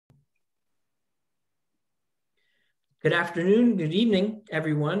Good afternoon, good evening,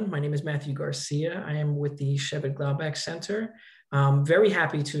 everyone. My name is Matthew Garcia. I am with the Shevet Glaubach Center. Very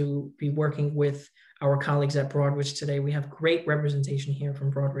happy to be working with our colleagues at Broadridge today. We have great representation here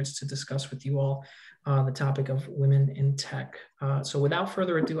from Broadridge to discuss with you all the topic of women in tech. So without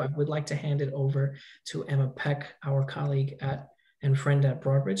further ado, I would like to hand it over to Emma Peck, our colleague and friend at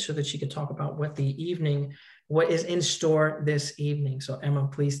Broadridge, so that she could talk about what is in store this evening. So Emma,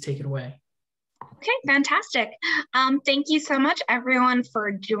 please take it away. Okay, fantastic. Thank you so much, everyone,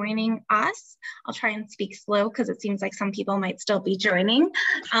 for joining us. I'll try and speak slow because it seems like some people might still be joining.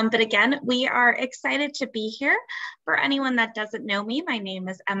 But again, we are excited to be here. For anyone that doesn't know me, my name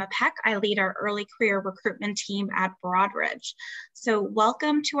is Emma Peck. I lead our early career recruitment team at Broadridge. So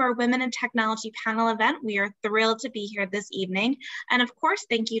welcome to our Women in Technology panel event. We are thrilled to be here this evening. And of course,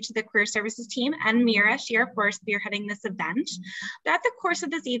 thank you to the Career Services team and Mira. She, of course, spearheading this event. Throughout the course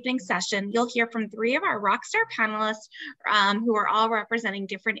of this evening's session, you'll hear from three of our rockstar panelists who are all representing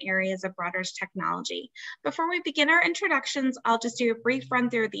different areas of Broadridge technology. Before we begin our introductions, I'll just do a brief run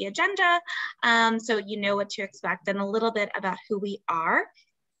through the agenda so you know what to expect and a little bit about who we are.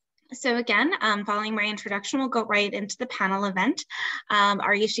 So again, following my introduction, we'll go right into the panel event.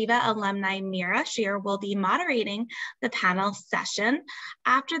 Our Yeshiva alumni, Mira Shear, will be moderating the panel session.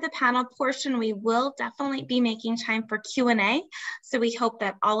 After the panel portion, we will definitely be making time for Q&A. So we hope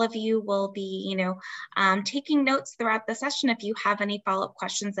that all of you will be, taking notes throughout the session if you have any follow-up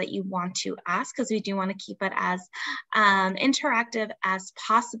questions that you want to ask, because we do want to keep it as interactive as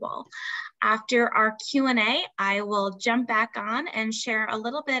possible. After our Q&A, I will jump back on and share a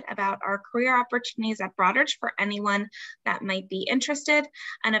little bit about our career opportunities at Broadridge for anyone that might be interested.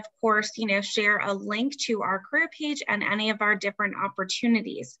 And of course, share a link to our career page and any of our different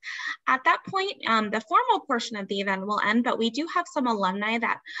opportunities. At that point, the formal portion of the event will end, but we do have some alumni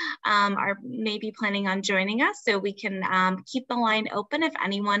that are maybe planning on joining us, so we can keep the line open if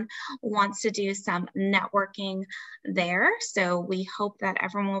anyone wants to do some networking there. So we hope that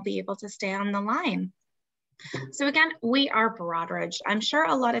everyone will be able to stay on the line. So again, we are Broadridge. I'm sure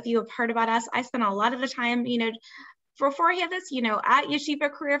a lot of you have heard about us. I spent a lot of the time, before I had this, at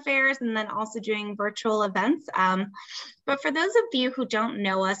Yeshiva Career Fairs and then also doing virtual events. But for those of you who don't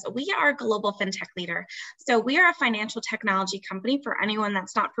know us, we are a global fintech leader. So we are a financial technology company for anyone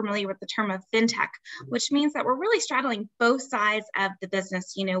that's not familiar with the term of fintech, which means that we're really straddling both sides of the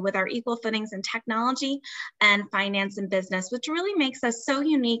business, with our equal footings in technology and finance and business, which really makes us so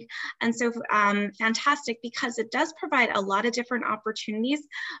unique and so fantastic because it does provide a lot of different opportunities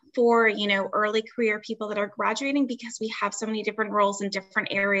for, early career people that are graduating, because we have so many different roles in different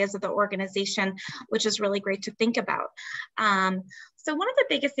areas of the organization, which is really great to think about. So one of the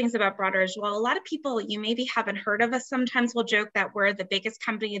biggest things about Broadridge, well, a lot of people you maybe haven't heard of us, sometimes will joke that we're the biggest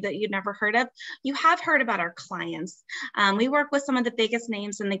company that you've never heard of. You have heard about our clients. We work with some of the biggest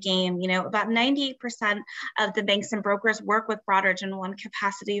names in the game. About 98% of the banks and brokers work with Broadridge in one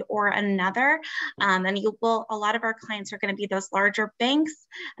capacity or another. And a lot of our clients are going to be those larger banks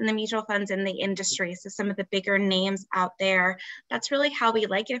and the mutual funds in the industry. So some of the bigger names out there. That's really how we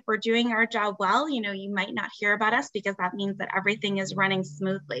like it. If we're doing our job well, you might not hear about us because that means that everything is running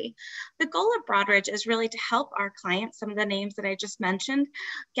smoothly. The goal of Broadridge is really to help our clients, some of the names that I just mentioned,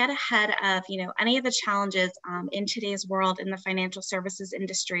 get ahead of any of the challenges in today's world in the financial services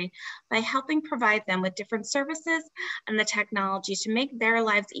industry by helping provide them with different services and the technology to make their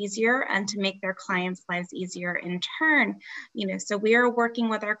lives easier and to make their clients' lives easier in turn. So we are working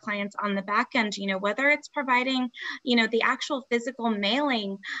with our clients on the back end, whether it's providing, the actual physical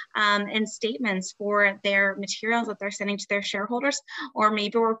mailing and statements for their materials that they're sending to their shareholders, or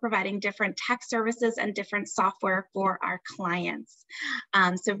maybe we're providing different tech services and different software for our clients.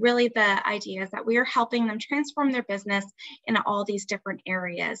 So really the idea is that we are helping them transform their business in all these different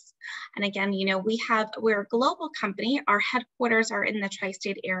areas. And again, we're a global company. Our headquarters are in the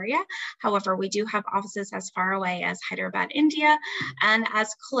tri-state area. However, we do have offices as far away as Hyderabad, India, and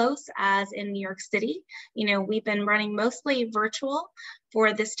as close as in New York City. We've been running mostly virtual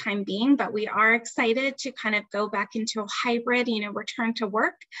for this time being, but we are excited to kind of go back into a hybrid, return to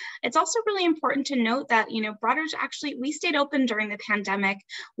work. It's also really important to note that, Broadridge actually, we stayed open during the pandemic.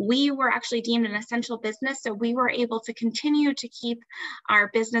 We were actually deemed an essential business, so we were able to continue to keep our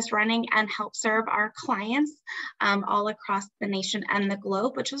business running and help serve our clients all across the nation and the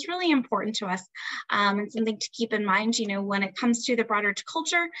globe, which was really important to us and something to keep in mind, when it comes to the Broadridge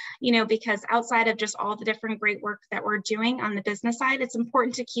culture, because outside of just all the different great work that we're doing on the business side, it's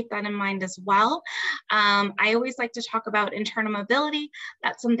important to keep that in mind as well. I always like to talk about internal mobility.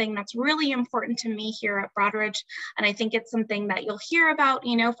 That's something that's really important to me here at Broadridge. And I think it's something that you'll hear about,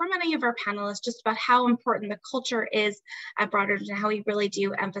 from many of our panelists, just about how important the culture is at Broadridge and how we really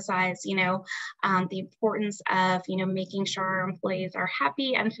do emphasize, the importance of, making sure our employees are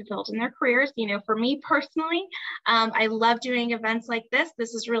happy and fulfilled in their careers. For me personally, I love doing events like this.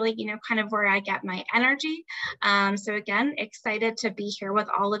 This is really, kind of where I get my energy. So again, excited to be here with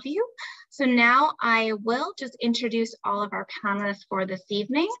all of you. So now I will just introduce all of our panelists for this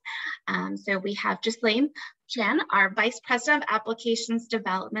evening. So we have Ghislaine Chen, our Vice President of Applications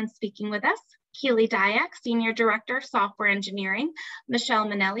Development, speaking with us. Keely Dyack, Senior Director, Software Engineering, Michelle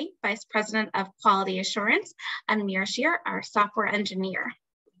Manelli, Vice President of Quality Assurance, and Mira Shear, our Software Engineer.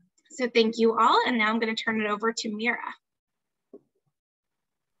 So thank you all, and now I'm going to turn it over to Mira.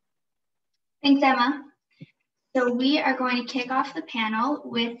 Thanks, Emma. So we are going to kick off the panel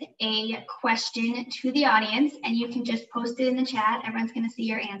with a question to the audience, and you can just post it in the chat. Everyone's going to see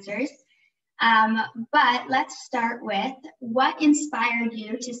your answers. But let's start with, what inspired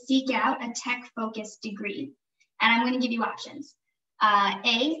you to seek out a tech-focused degree? And I'm going to give you options.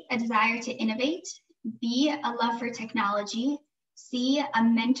 A desire to innovate. B, a love for technology. C, a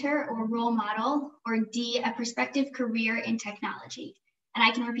mentor or role model. Or D, a prospective career in technology. And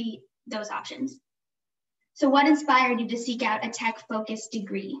I can repeat those options. So what inspired you to seek out a tech-focused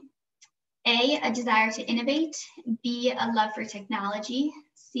degree? A desire to innovate. B, a love for technology.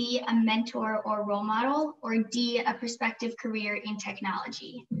 C, a mentor or role model. Or D, a prospective career in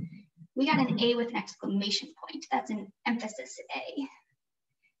technology. We got an A with an exclamation point. That's an emphasis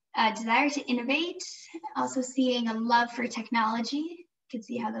A. Desire to innovate. Also seeing a love for technology. You can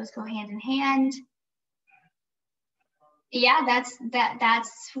see how those go hand in hand. Yeah, that's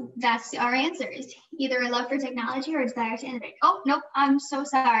our answers. Either a love for technology or a desire to innovate. Oh, nope, I'm so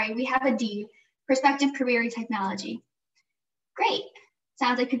sorry. We have a D, prospective career in technology. Great.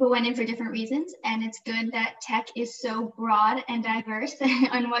 Sounds like people went in for different reasons, and it's good that tech is so broad and diverse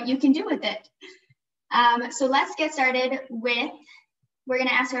on what you can do with it. So let's get started with, we're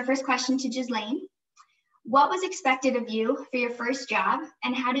gonna ask our first question to Ghislaine. What was expected of you for your first job,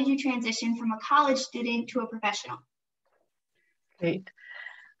 and how did you transition from a college student to a professional? Great.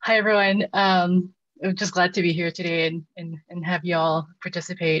 Hi, everyone. I'm just glad to be here today and have you all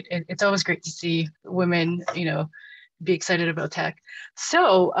participate. It's always great to see women, be excited about tech.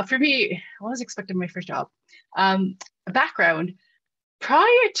 So for me, what was expected of my first job? A background, prior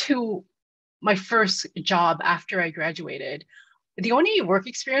to my first job after I graduated, the only work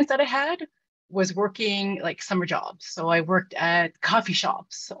experience that I had was working like summer jobs. So I worked at coffee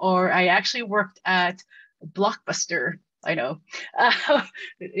shops, or I actually worked at Blockbuster. I know,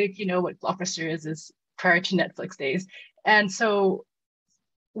 if you know what Blockbuster is prior to Netflix days. And so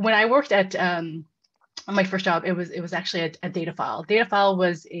when I worked at my first job, it was actually a DataFile. DataFile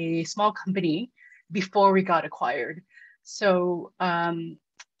was a small company before we got acquired. So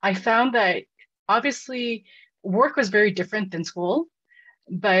I found that obviously work was very different than school,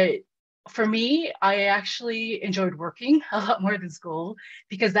 but for me, I actually enjoyed working a lot more than school,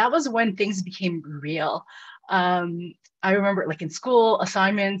 because that was when things became real. I remember, like in school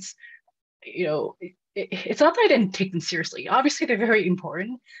assignments, it's not that I didn't take them seriously. Obviously, they're very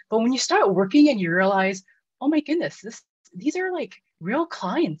important. But when you start working and you realize, oh my goodness, these are like real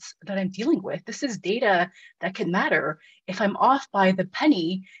clients that I'm dealing with. This is data that can matter. If I'm off by the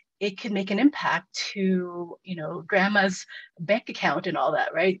penny, it can make an impact to, grandma's bank account and all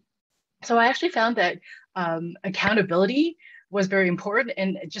that, right? So I actually found that accountability was very important,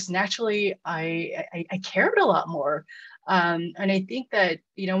 and just naturally I cared a lot more. And I think that,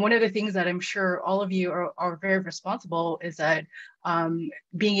 one of the things that I'm sure all of you are very responsible is that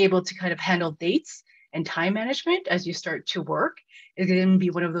being able to kind of handle dates and time management as you start to work is going to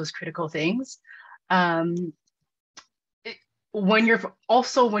be one of those critical things. When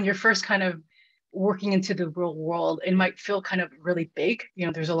you're first kind of working into the real world, it might feel kind of really big.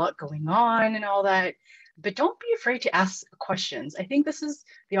 There's a lot going on and all that, but don't be afraid to ask questions. I think this is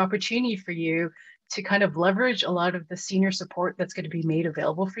the opportunity for you to kind of leverage a lot of the senior support that's going to be made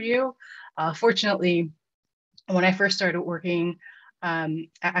available for you. Fortunately, when I first started working,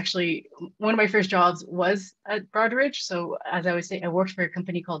 actually, one of my first jobs was at Broadridge. So as I was saying, I worked for a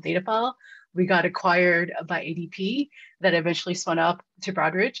company called DataFile. We got acquired by ADP that eventually spun up to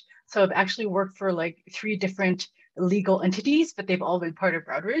Broadridge. So I've actually worked for like 3 different legal entities, but they've all been part of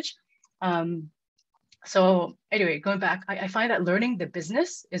Broadridge. So anyway, going back, I find that learning the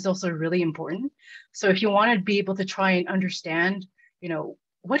business is also really important. So if you want to be able to try and understand,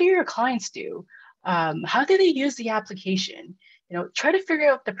 what do your clients do? How do they use the application? You know, try to figure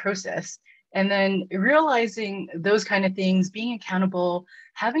out the process. And then realizing those kind of things, being accountable,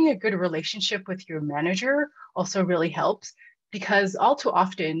 having a good relationship with your manager also really helps, because all too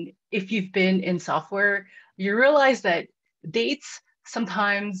often, if you've been in software, you realize that dates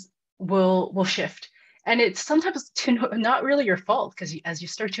sometimes will shift. And it's sometimes not really your fault, because as you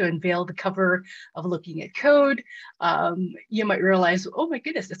start to unveil the cover of looking at code, you might realize, oh my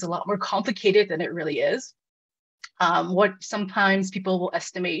goodness, it's a lot more complicated than it really is. What sometimes people will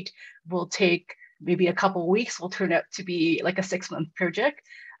estimate will take maybe a couple of weeks will turn out to be like a 6-month project.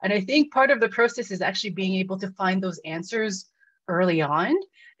 And I think part of the process is actually being able to find those answers early on,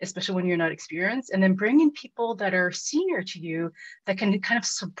 especially when you're not experienced, and then bring in people that are senior to you that can kind of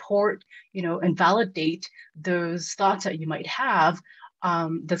support, you know, and validate those thoughts that you might have.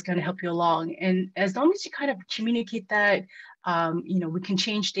 That's going to help you along. And as long as you kind of communicate that, you know, we can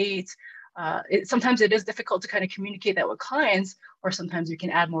change dates. Sometimes it is difficult to kind of communicate that with clients, or sometimes we can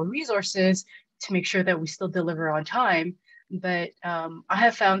add more resources to make sure that we still deliver on time. But I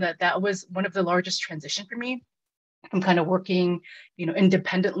have found that that was one of the largest transition for me. I'm kind of working, you know,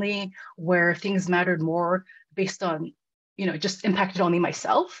 independently, where things mattered more based on, you know, just impacted only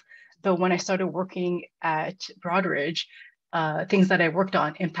myself. But when I started working at Broadridge, things that I worked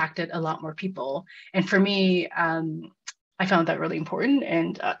on impacted a lot more people. And for me, I found that really important.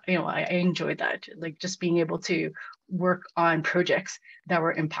 And, you know, I enjoyed that, like just being able to work on projects that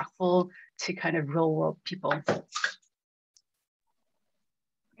were impactful to kind of real world people.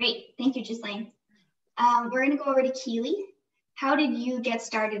 Great, thank you, Ghislaine. We're gonna go over to Keely. How did you get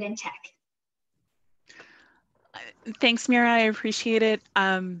started in tech? Thanks, Mira. I appreciate it.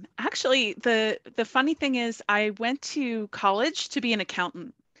 Actually, the funny thing is I went to college to be an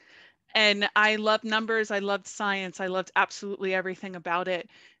accountant, and I loved numbers. I loved science. I loved absolutely everything about it.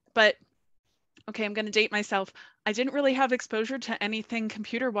 But okay, I'm going to date myself. I didn't really have exposure to anything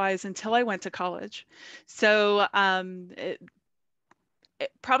computer-wise until I went to college. So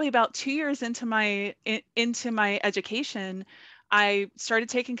probably about 2 years into my education, I started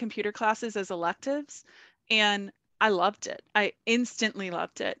taking computer classes as electives, and I loved it. I instantly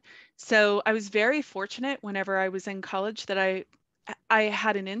loved it. So I was very fortunate whenever I was in college that I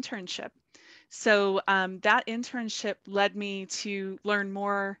had an internship. So that internship led me to learn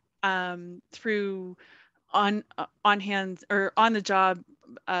more through on the job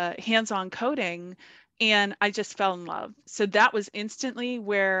hands-on coding, and I just fell in love. So that was instantly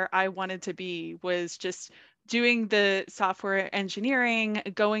where I wanted to be, was just doing the software engineering,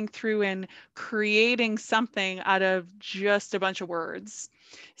 going through and creating something out of just a bunch of words.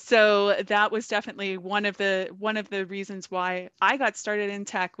 So that was definitely one of the reasons why I got started in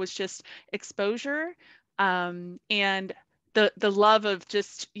tech, was just exposure, and the love of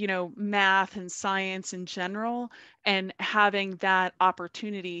just, you know, math and science in general, and having that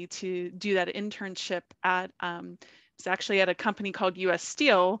opportunity to do that internship at it's actually at a company called US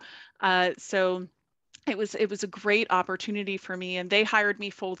Steel. So it was a great opportunity for me, and they hired me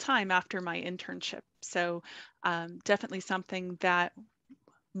full time after my internship. So definitely something that,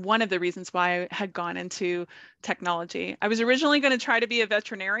 one of the reasons why I had gone into technology. I was originally going to try to be a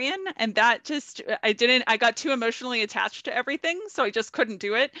veterinarian, and that just, I got too emotionally attached to everything, so I just couldn't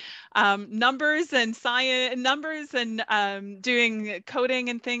do it. Numbers and science, numbers and doing coding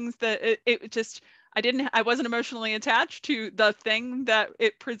and things, that it just, I wasn't emotionally attached to the thing that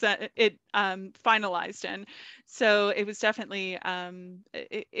it finalized in. So it was definitely,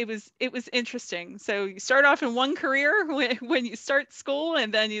 it was interesting. So you start off in one career when you start school,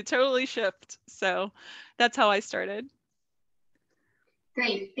 and then you totally shift. So that's how I started.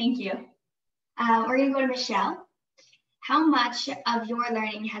 Great, thank you. We're gonna go to Michelle. How much of your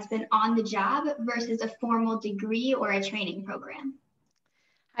learning has been on the job versus a formal degree or a training program?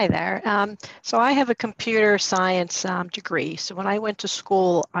 Hi there. So I have a computer science degree. So when I went to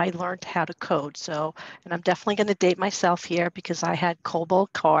school, I learned how to code. So, and I'm definitely going to date myself here because I had COBOL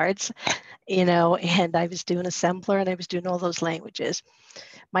cards, you know, and I was doing assembler and I was doing all those languages.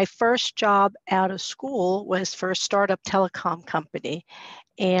 My first job out of school was for a startup telecom company.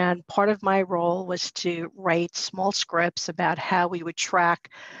 And part of my role was to write small scripts about how we would track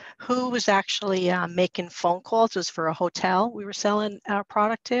who was actually making phone calls. It was for a hotel we were selling our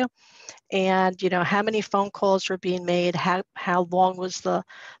product to. And, you know, how many phone calls were being made, how long was the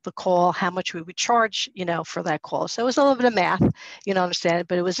call, how much we would charge, you know, for that call. So it was a little bit of math, you know, understand,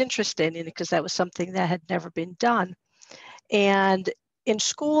 but it was interesting because that was something that had never been done. And in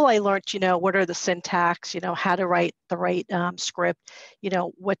school, I learned, you know, what are the syntax, you know, how to write the right script, you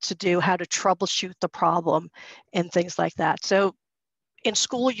know, what to do, how to troubleshoot the problem and things like that. So in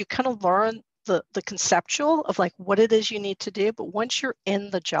school, you kind of learn the conceptual of like what it is you need to do, but once you're in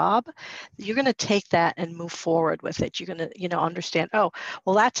the job, you're going to take that and move forward with it. You're going to, understand, oh,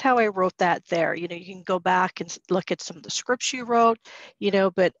 well, that's how I wrote that there. You can go back and look at some of the scripts you wrote,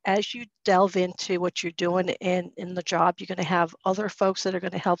 but as you delve into what you're doing in the job, you're going to have other folks that are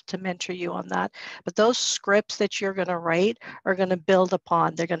going to help to mentor you on that. But those scripts that you're going to write are going to build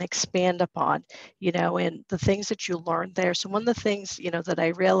upon, they're going to expand upon, and the things that you learned there. So one of the things, that I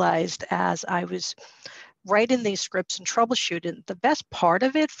realized as I was writing these scripts and troubleshooting, the best part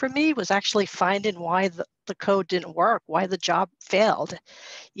of it for me was actually finding why the code didn't work, why the job failed.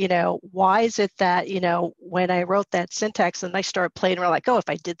 Why is it that, when I wrote that syntax and I started playing around like, oh, if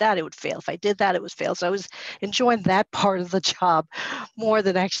I did that, it would fail. If I did that, it would fail. So I was enjoying that part of the job more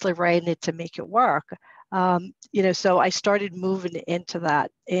than actually writing it to make it work. So I started moving into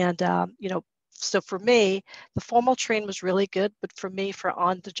that. And, so for me, the formal training was really good, but for me, for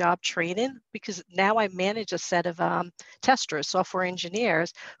on-the-job training, because now I manage a set of testers, software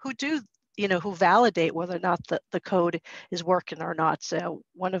engineers who do, who validate whether or not the code is working or not. So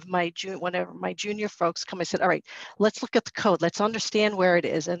whenever my junior folks come, I said, all right, let's look at the code. Let's understand where it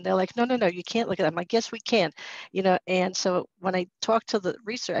is. And they're like, no, you can't look at them. I guess we can, and so when I talked to the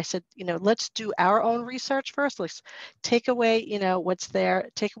research, I said, let's do our own research first. Let's take away, what's there,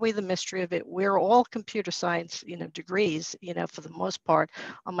 take away the mystery of it. We're all computer science, degrees, for the most part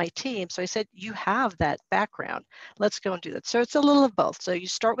on my team. So I said, you have that background. Let's go and do that. So it's a little of both. So you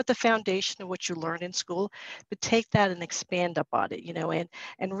start with the foundation of what you learn in school, but take that and expand upon it,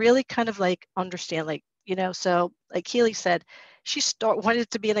 and really kind of like understand, like, so like Keely said, she wanted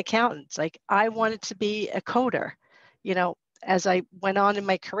to be an accountant. It's like, I wanted to be a coder, as I went on in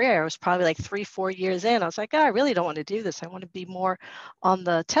my career. I was probably like 3-4 years in. I was like, oh, I really don't want to do this. I want to be more on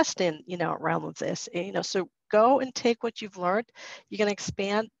the testing, realm of this. And, so go and take what you've learned. You're going to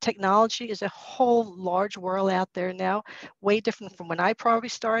expand. Technology is a whole large world out there now, way different from when I probably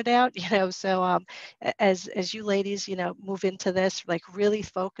started out, so as you ladies, move into this, like really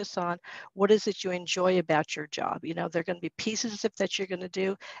focus on what is it you enjoy about your job. There are going to be pieces that you're going to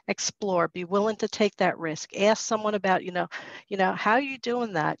do, explore, be willing to take that risk, ask someone about, how are you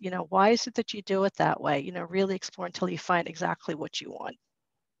doing that? Why is it that you do it that way? Really explore until you find exactly what you want.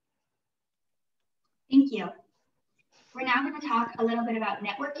 Thank you. We're now going to talk a little bit about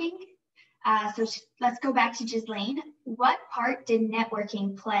networking. So let's go back to Ghislaine. What part did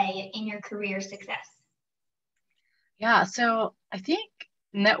networking play in your career success? Yeah, so I think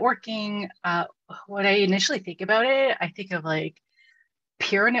networking, when I initially think about it, I think of like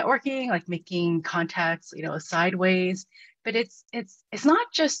peer networking, like making contacts, sideways. But it's not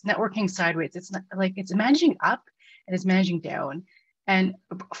just networking sideways. It's not like it's managing up and it's managing down. And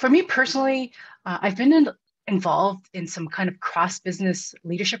for me personally, I've been involved in some kind of cross-business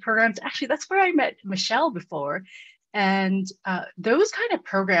leadership programs. Actually, that's where I met Michelle before. And those kind of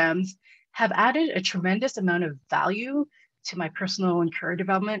programs have added a tremendous amount of value to my personal and career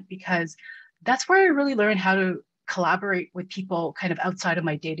development, because that's where I really learned how to collaborate with people kind of outside of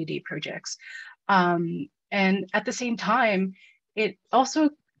my day-to-day projects. And at the same time, it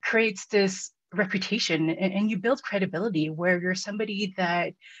also creates this reputation and you build credibility where you're somebody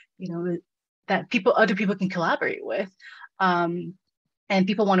that, that other people can collaborate with, and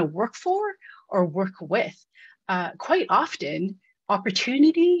people want to work for or work with. Quite often,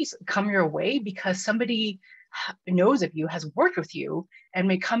 opportunities come your way because somebody knows of you, has worked with you, and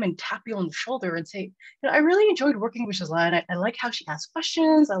may come and tap you on the shoulder and say, I really enjoyed working with Ghislaine. I like how she asked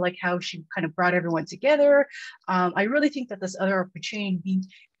questions. I like how she kind of brought everyone together. I really think that this other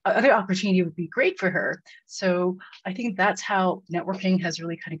opportunity would be great for her. So I think that's how networking has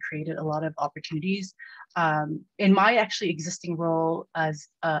really kind of created a lot of opportunities. In my actually existing role as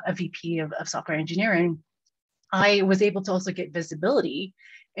a VP of software engineering, I was able to also get visibility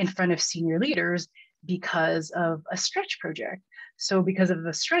in front of senior leaders because of a stretch project. So because of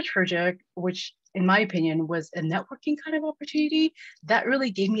the stretch project, which in my opinion was a networking kind of opportunity, that really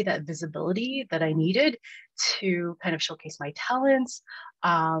gave me that visibility that I needed to kind of showcase my talents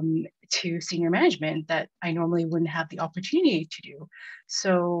to senior management that I normally wouldn't have the opportunity to do.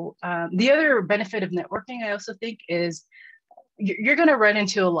 So the other benefit of networking, I also think, is you're going to run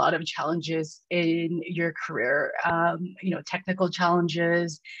into a lot of challenges in your career, technical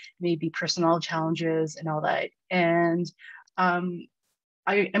challenges, maybe personal challenges and all that. And I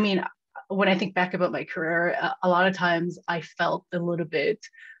mean, when I think back about my career, a lot of times I felt a little bit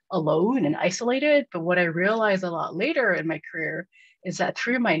alone and isolated. But what I realized a lot later in my career is that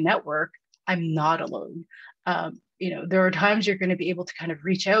through my network, I'm not alone. There are times you're going to be able to kind of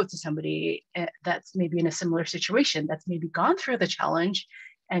reach out to somebody that's maybe in a similar situation, that's maybe gone through the challenge,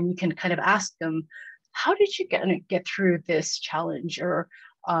 and you can kind of ask them, how did you get through this challenge? Or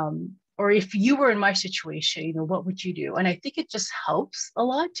if you were in my situation, you know, what would you do? And I think it just helps a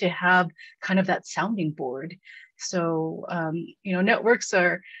lot to have kind of that sounding board. So, you know, networks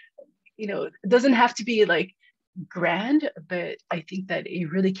are, you know, it doesn't have to be like grand, but I think that it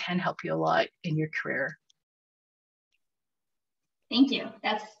really can help you a lot in your career. Thank you.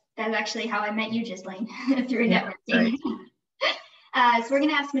 That's actually how I met you, Ghislaine, through networking. Right. So we're going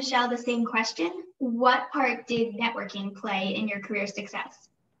to ask Michelle the same question. What part did networking play in your career success?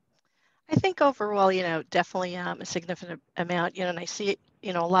 I think overall, you know, definitely a significant amount, you know, and I see,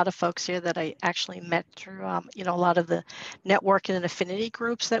 you know, a lot of folks here that I actually met through, you know, a lot of the networking and affinity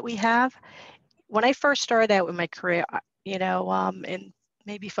groups that we have. When I first started out with my career, you know, and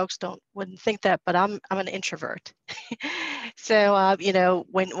maybe folks wouldn't think that, but I'm an introvert. So, you know,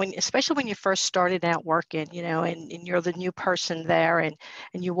 when especially when you first started out working, you know, and you're the new person there, and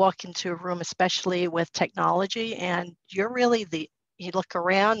you walk into a room, especially with technology, and you're really you look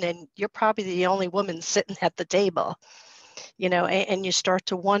around and you're probably the only woman sitting at the table, you know, and you start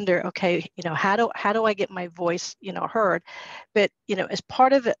to wonder, okay, you know, how do I get my voice, you know, heard? But, you know, as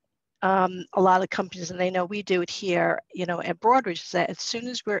part of it, a lot of companies, and I know we do it here, you know, at Broadridge, is that as soon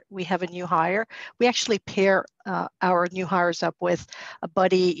as we have a new hire, we actually pair our new hires up with a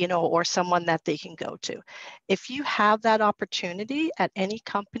buddy, you know, or someone that they can go to. If you have that opportunity at any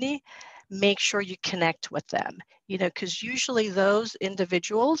company, make sure you connect with them, you know, because usually those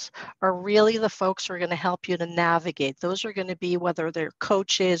individuals are really the folks who are going to help you to navigate. Those are going to be whether they're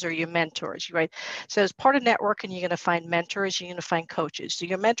coaches or your mentors, right? So as part of networking, you're going to find mentors, you're going to find coaches. So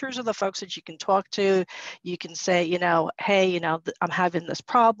your mentors are the folks that you can talk to. You can say, you know, hey, you know, I'm having this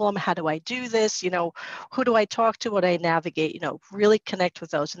problem. How do I do this? You know, who do I talk to? What do I navigate? You know, really connect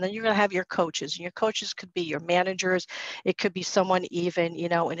with those. And then you're going to have your coaches, and your coaches could be your managers. It could be someone even, you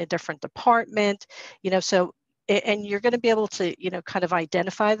know, in a different department, you know, so, and you're going to be able to, you know, kind of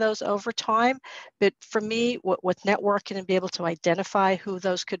identify those over time. But for me, with networking and be able to identify who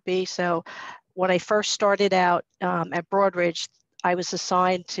those could be. So when I first started out at Broadridge, I was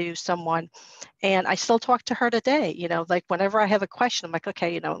assigned to someone, and I still talk to her today, you know, like whenever I have a question, I'm like,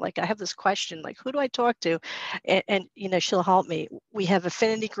 okay, you know, like I have this question, like, who do I talk to? And you know, she'll help me. We have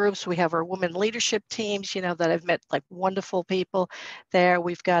affinity groups. We have our women leadership teams, you know, that I've met like wonderful people there.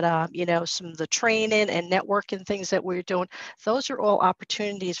 We've got, you know, some of the training and networking things that we're doing. Those are all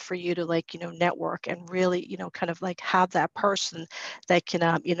opportunities for you to like, you know, network and really, you know, kind of like have that person that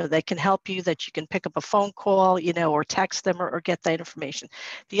can, you know, that can help you, that you can pick up a phone call, you know, or text them or get that information.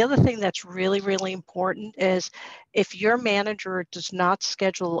 The other thing that's really important is if your manager does not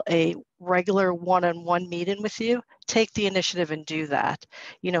schedule a regular one-on-one meeting with you, take the initiative and do that.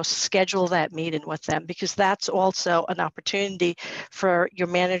 You know, schedule that meeting with them, because that's also an opportunity for your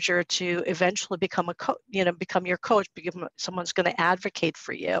manager to eventually become become your coach, because someone's going to advocate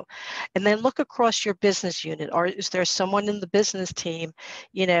for you. And then look across your business unit, or is there someone in the business team,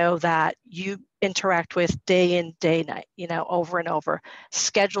 you know, that you interact with day in, day night, you know, over and over.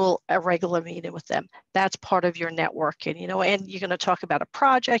 Schedule a regular meeting with them. That's part of your networking, you know, and you're going to talk about a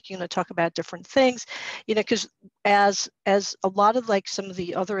project, you're going to talk about different things, you know, because as a lot of like some of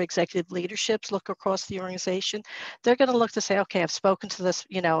the other executive leaderships look across the organization, they're going to look to say, okay, I've spoken to this,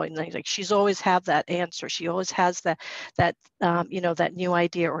 you know, and like she's always have that answer. She always has that you know, that new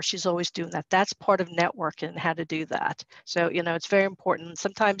idea, or she's always doing that. That's part of networking and how to do that. So, you know, it's very important.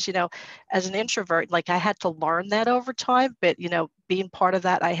 Sometimes, you know, as an introvert, like I had to learn that over time, but, you know, being part of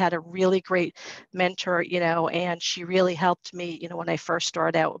that, I had a really great mentor, you know, and she really helped me, you know, when I first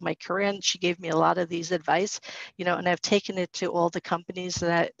started out with my career, and she gave me a lot of these advice, you know, and I've taken it to all the companies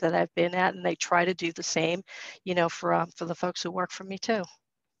that I've been at, and they try to do the same, you know, for the folks who work for me too.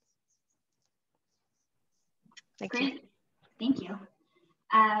 Thank you. Great, thank you.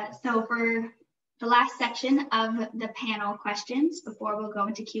 So for the last section of the panel questions, before we'll go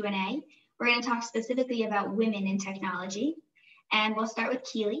into Q&A, we're going to talk specifically about women in technology. And we'll start with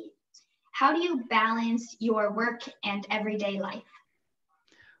Keely. How do you balance your work and everyday life?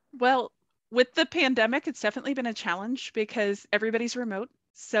 Well, with the pandemic, it's definitely been a challenge because everybody's remote.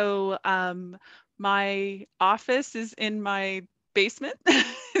 So my office is in my basement.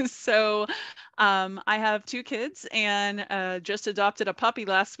 So I have 2 kids and just adopted a puppy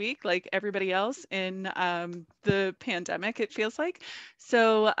last week, like everybody else in the pandemic, it feels like.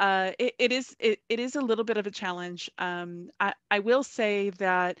 So it is a little bit of a challenge. I will say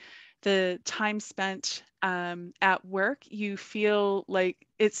that the time spent at work, you feel like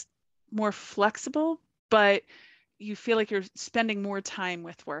it's more flexible, but you feel like you're spending more time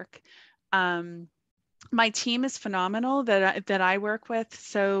with work. my team is phenomenal that I work with.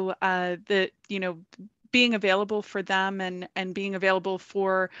 So being available for them and being available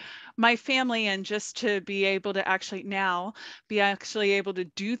for my family, and just to be able to actually now be actually able to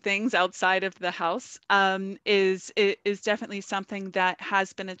do things outside of the house is definitely something that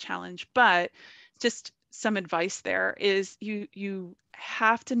has been a challenge. But just some advice there is you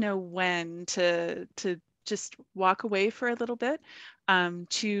have to know when to just walk away for a little bit,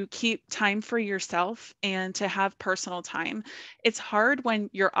 to keep time for yourself and to have personal time. It's hard when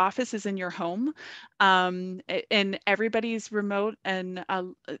your office is in your home, and everybody's remote, and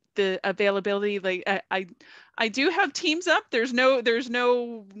the availability, like I do have Teams up. There's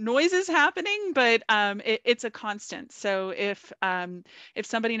no noises happening, but it's a constant. So if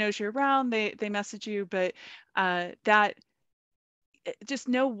somebody knows you're around, they message you, but that just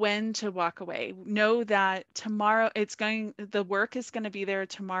know when to walk away. Know that tomorrow the work is going to be there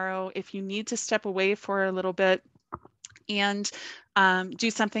tomorrow. If you need to step away for a little bit and do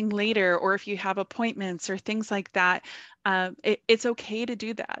something later, or if you have appointments or things like that, it's okay to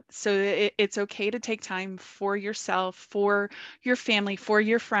do that. So it's okay to take time for yourself, for your family, for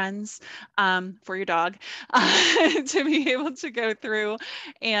your friends, for your dog, to be able to go through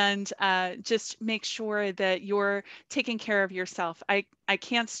and just make sure that you're taking care of yourself. I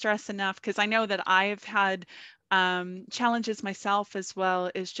can't stress enough, because I know that I've had challenges myself as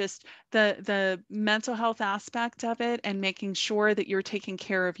well, is just the mental health aspect of it, and making sure that you're taking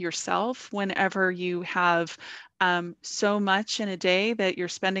care of yourself whenever you have so much in a day that you're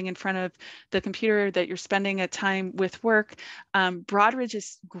spending in front of the computer, that you're spending a time with work. Broadridge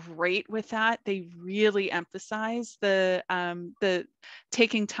is great with that. They really emphasize the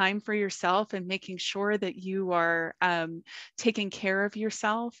taking time for yourself and making sure that you are taking care of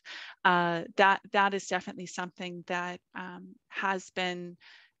yourself. That is definitely something that has been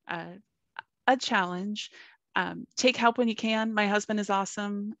a challenge. Take help when you can. My husband is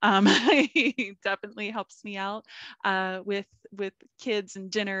awesome. He definitely helps me out with kids and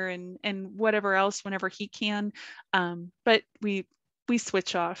dinner and whatever else whenever he can. But we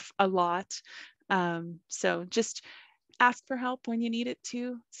switch off a lot. So just ask for help when you need it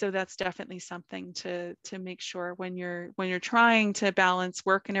too. So that's definitely something to make sure when you're trying to balance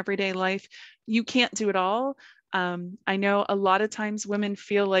work and everyday life. You can't do it all. I know a lot of times women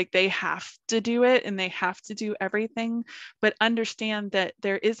feel like they have to do it and they have to do everything, but understand that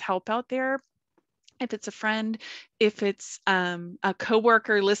there is help out there. If it's a friend, if it's a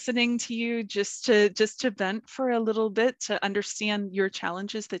coworker listening to you, just to vent for a little bit, to understand your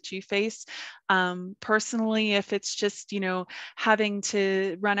challenges that you face. Personally, if it's just having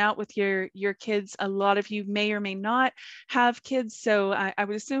to run out with your kids, a lot of you may or may not have kids, so I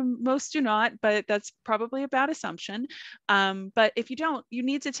would assume most do not, but that's probably a bad assumption. But if you don't, you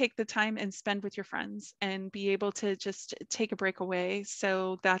need to take the time and spend with your friends and be able to just take a break away.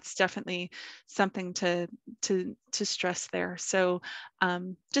 So that's definitely something to stress there. So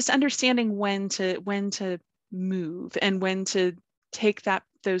just understanding when to move and when to take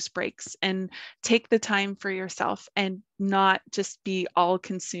those breaks and take the time for yourself, and not just be all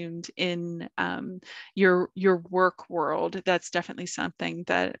consumed in your work world. That's definitely something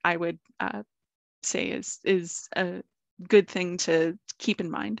that I would say is a good thing to keep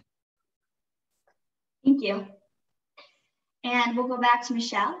in mind. Thank you. And we'll go back to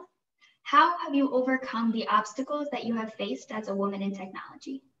Michelle. How have you overcome the obstacles that you have faced as a woman in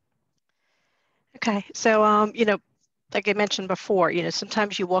technology? Okay, so like I mentioned before,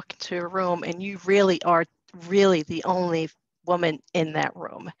 sometimes you walk into a room and you really are the only woman in that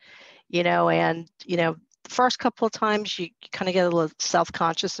room, and the first couple of times you kind of get a little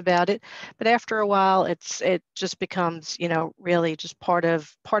self-conscious about it, but after a while it just becomes really just part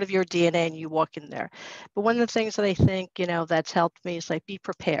of your DNA, and you walk in there. But one of the things that I think that's helped me is like, be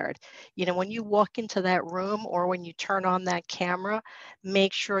prepared. When you walk into that room or when you turn on that camera,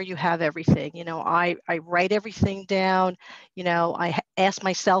 make sure you have everything. I write everything down. I ask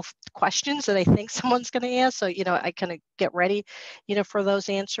myself questions that I think someone's going to ask, so I kind of get ready for those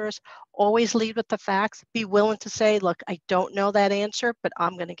answers. Always lead with the facts. Be willing to say, look, I don't know that answer, but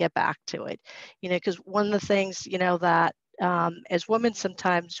I'm going to get back to it. Because one of the things, that as women,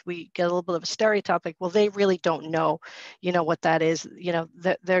 sometimes we get a little bit of a stereotype, like, well, they really don't know, what that is.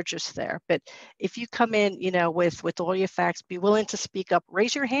 They're just there. But if you come in, with all your facts, be willing to speak up,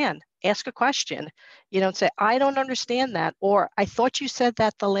 raise your hand, ask a question, and say, I don't understand that, or I thought you said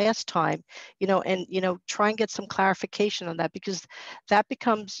that the last time, and, try and get some clarification on that, because that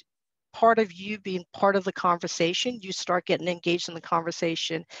becomes part of you being part of the conversation. You start getting engaged in the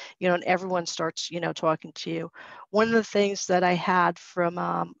conversation, and everyone starts, talking to you. One of the things that I had from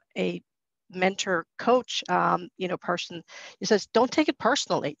a mentor coach, person, he says, don't take it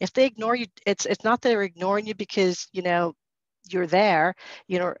personally. If they ignore you, it's not that they're ignoring you because, you're there,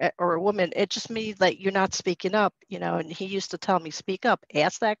 or a woman. It just means like you're not speaking up, and he used to tell me, speak up,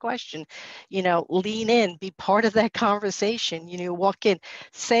 ask that question, lean in, be part of that conversation, walk in,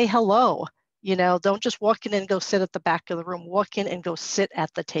 say hello, don't just walk in and go sit at the back of the room, walk in and go sit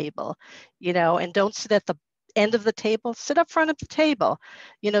at the table, and don't sit at the end of the table, sit up front of the table,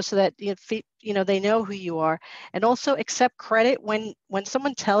 so that they know who you are. And also accept credit when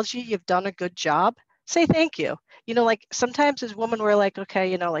someone tells you you've done a good job. Say thank you. Like sometimes as women, we're like,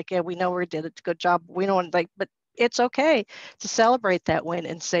 okay, yeah, we know we did a good job. We don't but it's okay to celebrate that win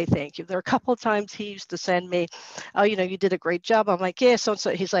and say thank you. There are a couple of times he used to send me, oh, you did a great job. I'm like, yeah,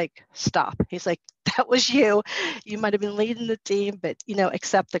 so-and-so. He's like, stop. He's like, that was you. You might have been leading the team, but,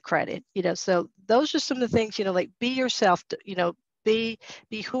 accept the credit, so those are some of the things, like be yourself, be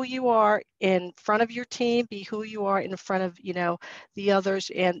who you are in front of your team, be who you are in front of, the others,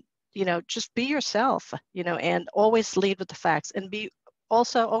 and, just be yourself, and always lead with the facts, and be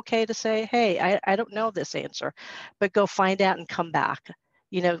also okay to say, hey, I don't know this answer, but go find out and come back.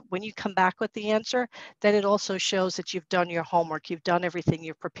 When you come back with the answer, then it also shows that you've done your homework, you've done everything,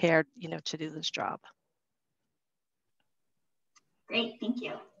 you've prepared, to do this job. Great, thank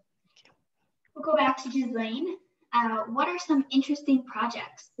you. We'll go back to Ghislaine. What are some interesting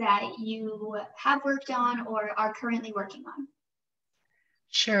projects that you have worked on or are currently working on?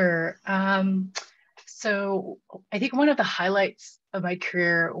 Sure. So I think one of the highlights of my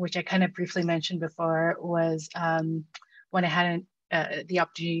career, which I kind of briefly mentioned before, was when I had the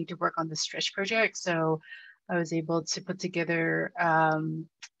opportunity to work on the Stretch project. So I was able to put together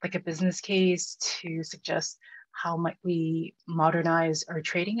like a business case to suggest how might we modernize our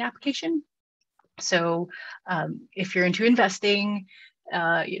trading application. So if you're into investing,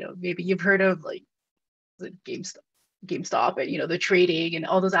 maybe you've heard of like the GameStop and the trading and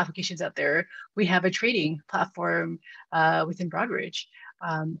all those applications out there. We have a trading platform within Broadridge.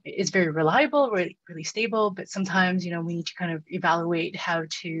 It's very reliable, really stable, but sometimes we need to kind of evaluate how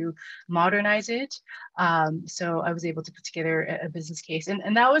to modernize it. So I was able to put together a business case,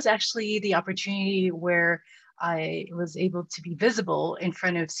 and that was actually the opportunity where I was able to be visible in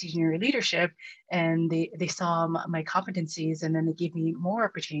front of senior leadership, and they saw my competencies, and then they gave me more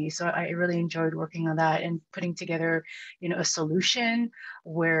opportunities. So I really enjoyed working on that and putting together, a solution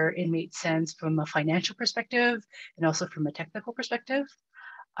where it made sense from a financial perspective and also from a technical perspective.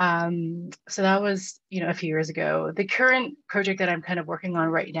 So that was, a few years ago. The current project that I'm kind of working on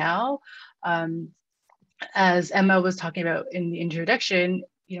right now, as Emma was talking about in the introduction,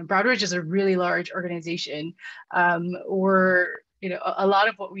 Broadridge is a really large organization. We're, a lot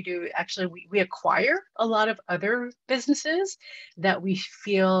of what we do, actually, we acquire a lot of other businesses that we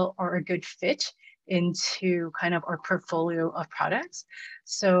feel are a good fit into kind of our portfolio of products.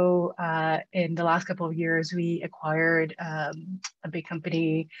 So in the last couple of years, we acquired a big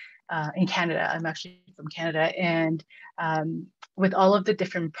company in Canada. I'm actually from Canada. And with all of the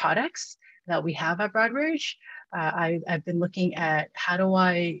different products that we have at Broadridge, I've been looking at how do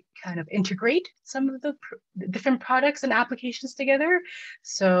I kind of integrate some of the different products and applications together.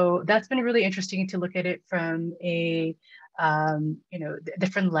 So that's been really interesting to look at it from a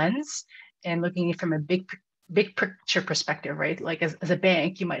different lens, and looking at it from a big picture perspective, right? Like as a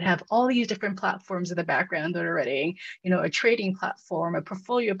bank, you might have all these different platforms in the background that are running, a trading platform, a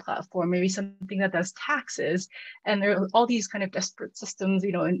portfolio platform, maybe something that does taxes. And there are all these kind of disparate systems,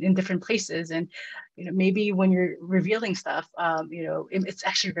 in different places. And, maybe when you're revealing stuff, it's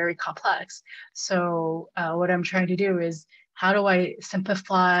actually very complex. So what I'm trying to do is, how do I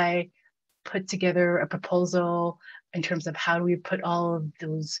simplify, put together a proposal in terms of how do we put all of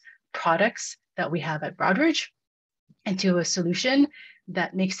those products that we have at Broadridge into a solution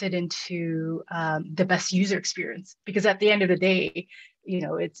that makes it into the best user experience. Because at the end of the day,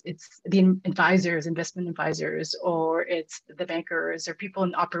 it's the advisors, investment advisors, or it's the bankers or people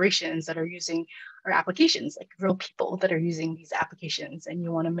in operations that are using our applications, like real people that are using these applications, and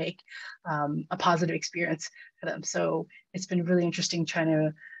you want to make a positive experience for them. So it's been really interesting trying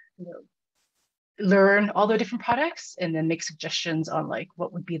to learn all the different products and then make suggestions on like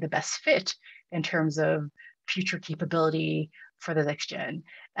what would be the best fit in terms of future capability for the next gen.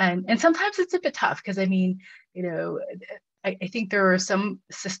 And sometimes it's a bit tough because I think there are some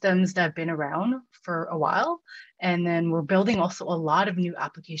systems that have been around for a while, and then we're building also a lot of new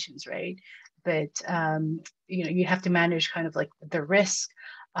applications, right? But you have to manage kind of like the risk,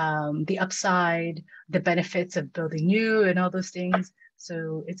 the upside, the benefits of building new, and all those things.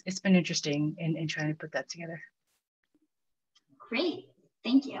 So it's been interesting in trying to put that together. Great,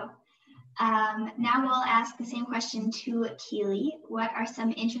 thank you. Now we'll ask the same question to Keely. What are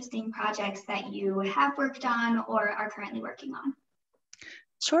some interesting projects that you have worked on or are currently working on?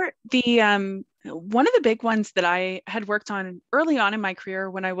 Sure. One of the big ones that I had worked on early on in my career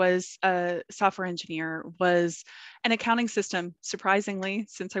when I was a software engineer was an accounting system, surprisingly,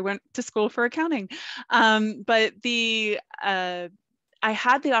 since I went to school for accounting. But I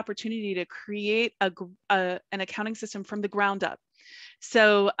had the opportunity to create an accounting system from the ground up.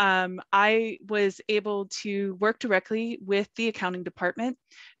 So I was able to work directly with the accounting department,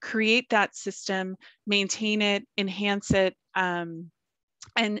 create that system, maintain it, enhance it,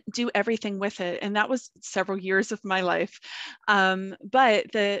 and do everything with it. And that was several years of my life. But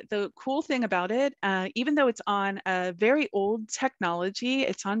the cool thing about it, even though it's on a very old technology,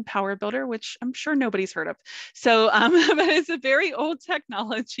 it's on Power Builder, which I'm sure nobody's heard of. So, but it's a very old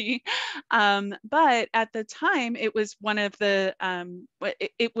technology. But at the time, it was one of the,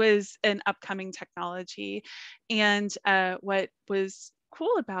 it was an upcoming technology. And what was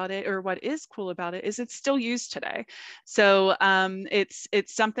cool about it, or what is cool about it, is it's still used today. So it's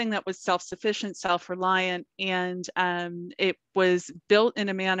something that was self-sufficient, self-reliant, and it was built in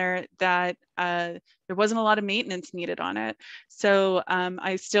a manner that there wasn't a lot of maintenance needed on it. So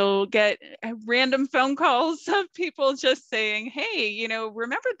I still get random phone calls of people just saying, hey, you know,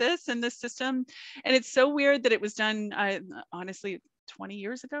 remember this in this system? And it's so weird that it was done, honestly, 20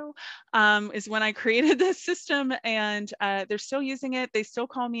 years ago is when I created this system, and they're still using it. They still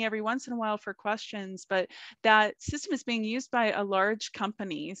call me every once in a while for questions, but that system is being used by a large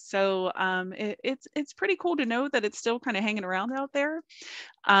company. So it's pretty cool to know that it's still kind of hanging around out there.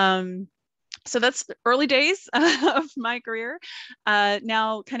 So that's the early days of my career.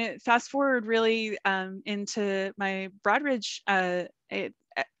 Now, kind of fast forward really into my Broadridge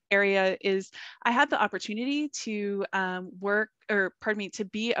area, is I had the opportunity to to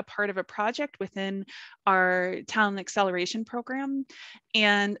be a part of a project within our talent acceleration program.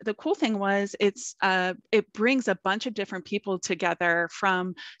 And the cool thing was it brings a bunch of different people together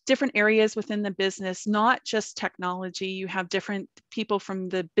from different areas within the business, not just technology. You have different people from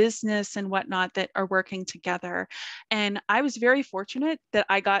the business and whatnot that are working together. And I was very fortunate that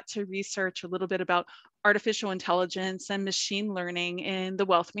I got to research a little bit about artificial intelligence and machine learning in the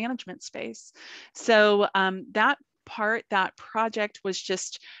wealth management space. So that project was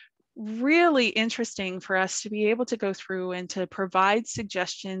just really interesting for us to be able to go through and to provide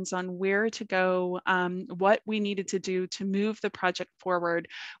suggestions on where to go, what we needed to do to move the project forward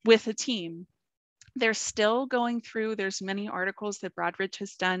with a team. They're still going through, there's many articles that Broadridge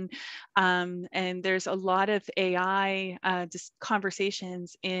has done, and there's a lot of AI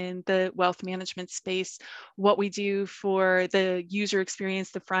conversations in the wealth management space, what we do for the user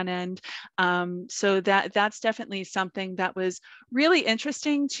experience, the front end. So that's definitely something that was really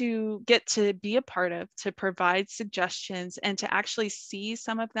interesting to get to be a part of, to provide suggestions, and to actually see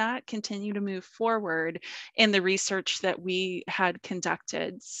some of that continue to move forward in the research that we had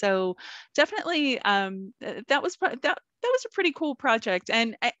conducted. So definitely that was a pretty cool project,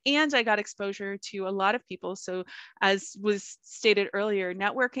 and I got exposure to a lot of people. So as was stated earlier,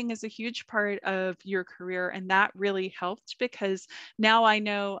 networking is a huge part of your career, and that really helped because now I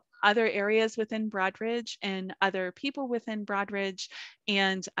know other areas within Broadridge and other people within Broadridge,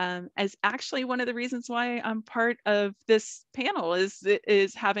 and as actually one of the reasons why I'm part of this panel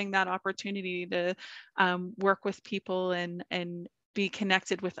is having that opportunity to work with people and be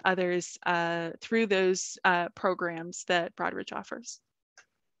connected with others through those programs that Broadridge offers.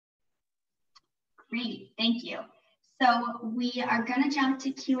 Great, thank you. So we are going to jump to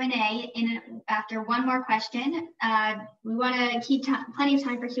Q&A after one more question. We want to keep plenty of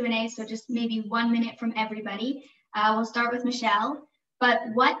time for Q&A, so just maybe 1 minute from everybody. We'll start with Michelle. But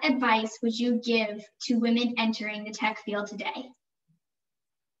what advice would you give to women entering the tech field today?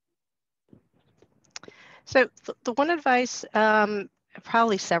 So the one advice,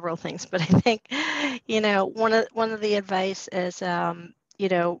 probably several things, but I think, you know, one of the advice is, you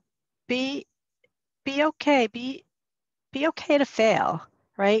know, be okay, be okay to fail,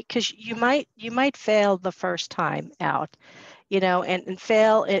 right? Because you might fail the first time out, you know, and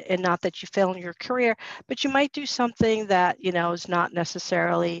fail, and not that you fail in your career, but you might do something that, you know, is not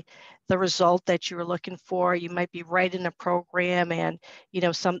necessarily the result that you were looking for. You might be right in a program, and, you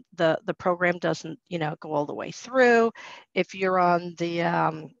know, the program doesn't, you know, go all the way through. If you're on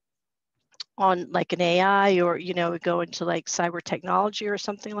on like an AI, or, go into like cyber technology or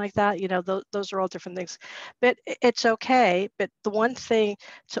something like that. Those are all different things, but it's okay. But the one thing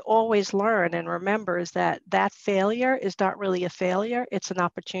to always learn and remember is that failure is not really a failure. It's an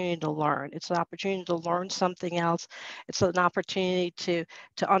opportunity to learn. It's an opportunity to learn something else. It's an opportunity to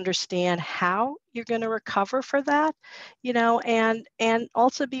understand how you're going to recover for that, and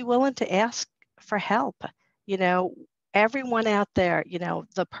also be willing to ask for help. Everyone out there,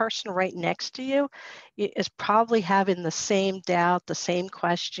 the person right next to you is probably having the same doubt, the same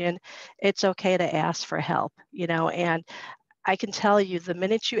question. It's okay to ask for help, and I can tell you, the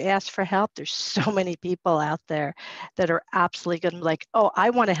minute you ask for help, there's so many people out there that are absolutely going to be like, oh, I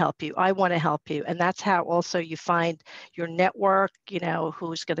want to help you. I want to help you. And that's how also you find your network,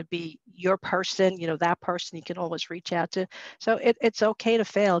 who's going to be your person, that person you can always reach out to. So it's okay to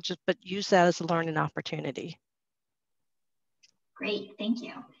fail, but use that as a learning opportunity. Great, thank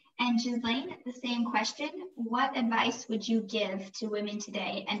you. And Ghislaine, the same question. What advice would you give to women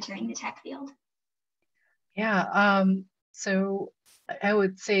today entering the tech field? Yeah, so I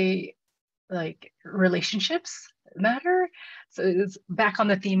would say like relationships matter. So it's back on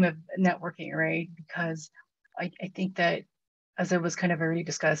the theme of networking, right? Because I think that, as it was kind of already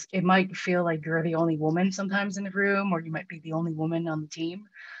discussed, it might feel like you're the only woman sometimes in the room, or you might be the only woman on the team.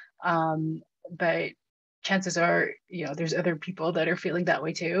 But chances are, there's other people that are feeling that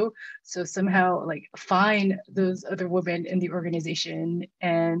way too. So somehow like find those other women in the organization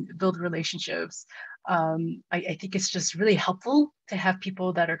and build relationships. I think it's just really helpful to have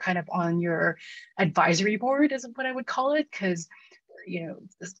people that are kind of on your advisory board, is what I would call it, because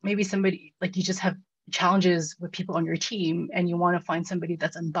maybe somebody, like, you just have challenges with people on your team and you want to find somebody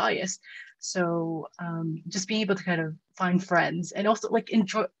that's unbiased. So just being able to kind of find friends and also like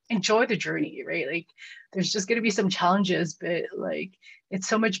enjoy the journey, right? Like there's just going to be some challenges, but like it's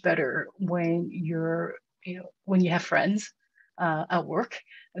so much better when when you have friends at work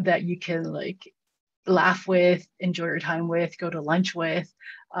that you can like laugh with, enjoy your time with, go to lunch with.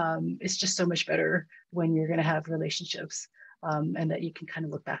 It's just so much better when you're going to have relationships and that you can kind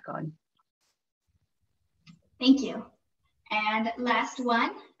of look back on. Thank you. And last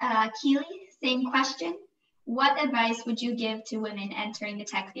one, Keely, same question. What advice would you give to women entering the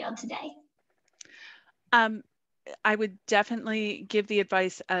tech field today? I would definitely give the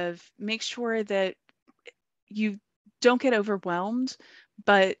advice of make sure that you don't get overwhelmed,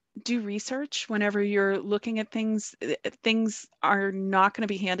 but do research whenever you're looking at things. Things are not going to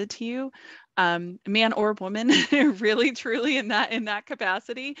be handed to you, man or woman, really, truly in that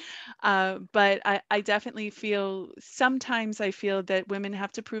capacity. But I definitely sometimes I feel that women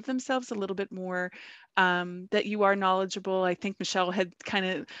have to prove themselves a little bit more, that you are knowledgeable. I think Michelle had kind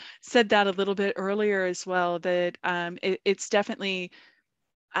of said that a little bit earlier as well, that it's definitely,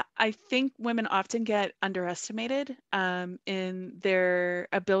 I think women often get underestimated in their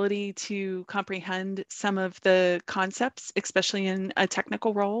ability to comprehend some of the concepts, especially in a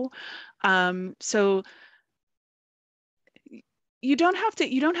technical role. So you don't have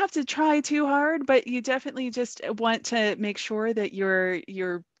to try too hard, but you definitely just want to make sure that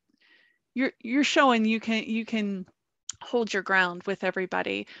you're showing you can hold your ground with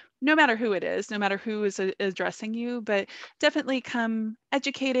everybody, no matter who it is, no matter who is addressing you, but definitely come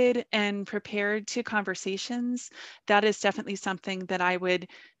educated and prepared to conversations. That is definitely something that I would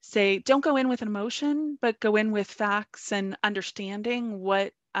say, don't go in with an emotion, but go in with facts and understanding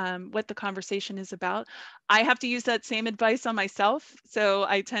what the conversation is about. I have to use that same advice on myself. So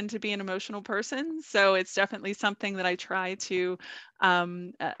I tend to be an emotional person. So it's definitely something that I try to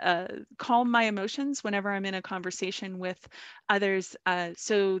calm my emotions whenever I'm in a conversation with others,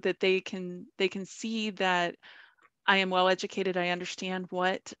 so that they can see that I am well educated. I understand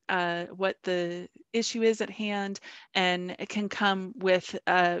what the issue is at hand, and it can come with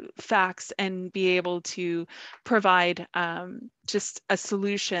facts and be able to provide just a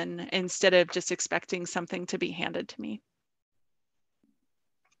solution instead of just expecting something to be handed to me.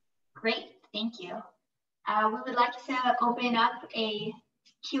 Great, thank you. We would like to open up a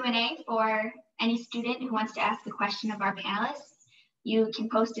Q&A for any student who wants to ask a question of our panelists. You can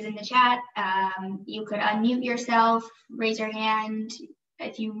post it in the chat. You could unmute yourself, raise your hand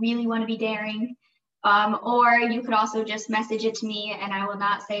if you really want to be daring, or you could also just message it to me and I will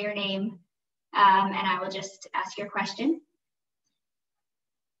not say your name, and I will just ask your question.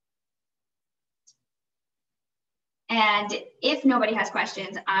 And if nobody has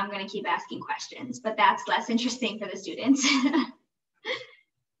questions, I'm going to keep asking questions, but that's less interesting for the students.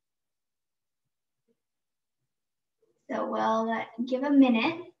 So we'll give a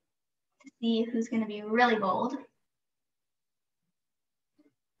minute to see who's going to be really bold.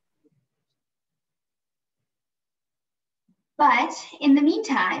 But in the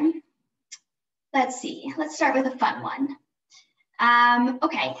meantime, let's see. Let's start with a fun one.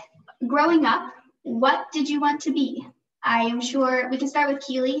 Okay, growing up, what did you want to be? I am sure we can start with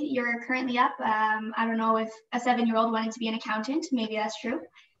Keely. You're currently up. I don't know if a 7-year-old wanted to be an accountant. Maybe that's true.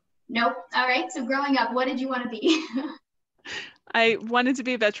 Nope. All right. So growing up, what did you want to be? I wanted to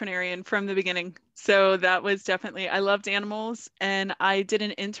be a veterinarian from the beginning. So that was definitely, I loved animals, and I did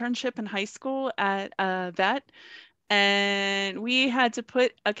an internship in high school at a vet, and we had to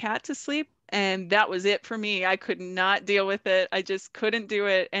put a cat to sleep. And that was it for me. I could not deal with it. I just couldn't do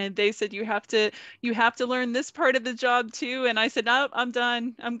it. And they said, you have to learn this part of the job too. And I said, no, I'm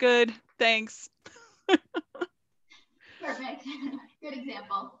done. I'm good. Thanks. Perfect. Good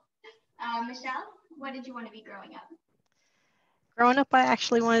example. Michelle, what did you want to be growing up? Growing up, I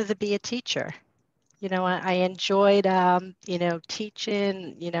actually wanted to be a teacher. I enjoyed,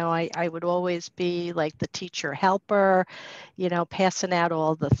 teaching. I would always be like the teacher helper, passing out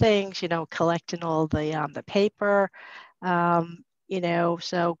all the things, collecting all the paper.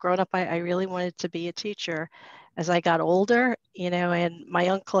 So growing up, I really wanted to be a teacher. As I got older, and my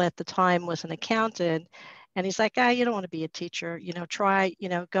uncle at the time was an accountant, and he's like, you don't want to be a teacher, try,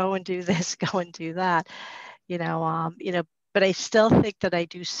 go and do this, go and do that, but I still think that I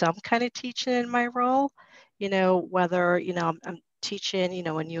do some kind of teaching in my role, whether, I'm teaching,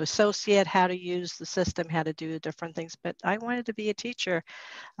 a new associate how to use the system, how to do different things, but I wanted to be a teacher.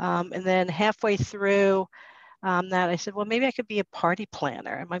 And then halfway through that, I said, well, maybe I could be a party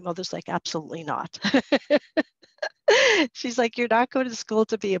planner. And my mother's like, absolutely not. She's like, you're not going to school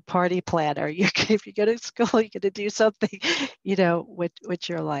to be a party planner. If you go to school, you're going to do something, with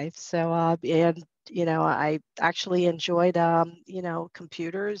your life. So, I actually enjoyed,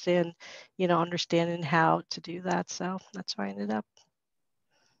 computers and, understanding how to do that. So that's where I ended up.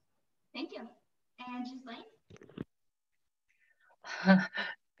 Thank you. And Ghislaine?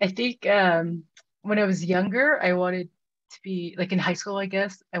 I think when I was younger, I wanted to be like in high school, I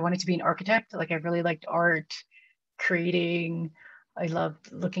guess. I wanted to be an architect. Like I really liked art, creating. I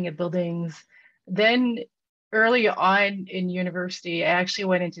loved looking at buildings. Then early on in university, I actually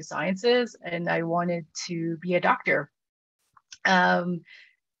went into sciences and I wanted to be a doctor. But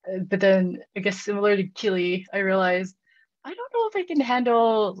then I guess similar to Keely, I realized I don't know if I can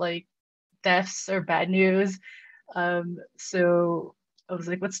handle like deaths or bad news. So I was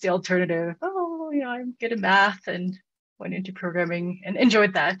like, what's the alternative? Oh, I'm good at math, and went into programming and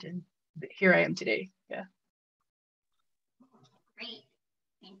enjoyed that. And here I am today. Yeah. Great.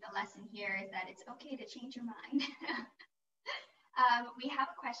 I think the lesson here is that it's okay to change your mind. We have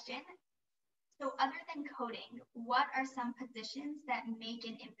a question. So other than coding, what are some positions that make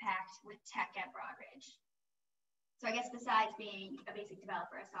an impact with tech at Broadridge? So I guess besides being a basic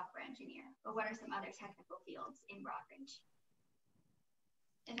developer, a software engineer, but what are some other technical fields in Broadridge?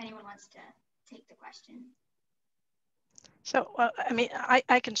 If anyone wants to take the question. So,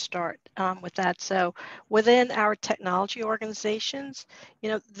 I can start with that. So within our technology organizations,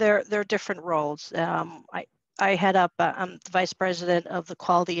 there are different roles. I head up, I'm the vice president of the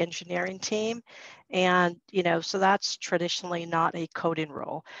quality engineering team. And, so that's traditionally not a coding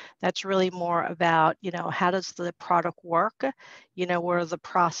role. That's really more about, how does the product work? What are the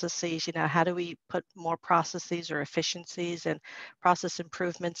processes? How do we put more processes or efficiencies and process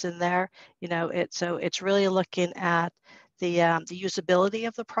improvements in there? So it's really looking at the usability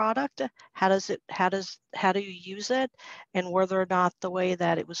of the product. How do you use it, and whether or not the way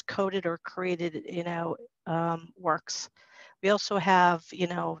that it was coded or created, works. We also have,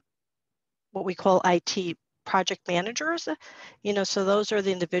 what we call IT project managers, so those are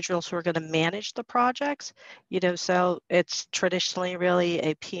the individuals who are going to manage the projects, so it's traditionally really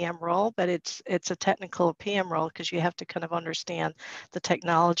a PM role, but it's a technical PM role because you have to kind of understand the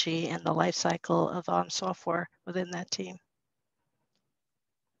technology and the life cycle of software within that team.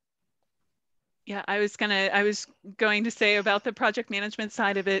 Yeah, I was going to say about the project management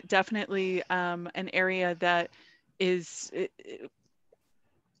side of it, definitely an area that is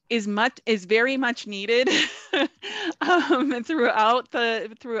very much needed throughout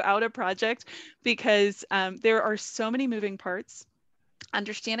a project, because there are so many moving parts.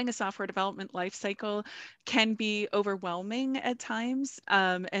 Understanding a software development lifecycle can be overwhelming at times,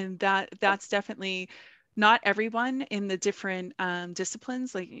 and that's definitely not everyone in the different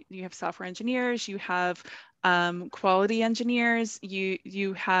disciplines. Like you have software engineers, you have quality engineers,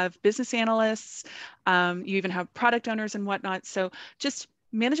 you have business analysts, you even have product owners and whatnot. So just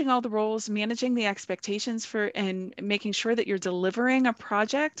managing all the roles, managing the expectations and making sure that you're delivering a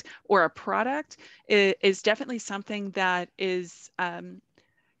project or a product is definitely something that is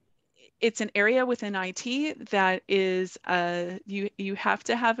it's an area within IT that is, you have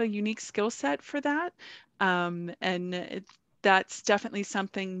to have a unique skill set for that. That's definitely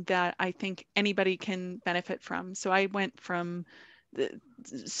something that I think anybody can benefit from. So I went from the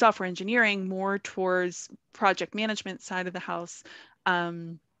software engineering more towards project management side of the house.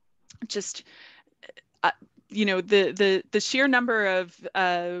 Just you know, the sheer number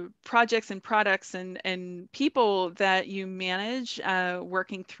of projects and products and people that you manage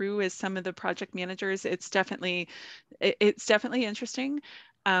working through as some of the project managers, it's definitely interesting.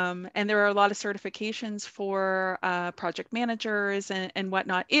 And there are a lot of certifications for project managers and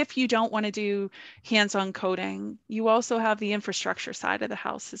whatnot. If you don't want to do hands-on coding, you also have the infrastructure side of the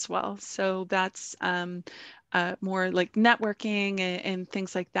house as well. So that's more like networking and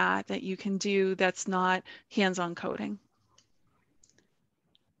things like that that you can do that's not hands-on coding.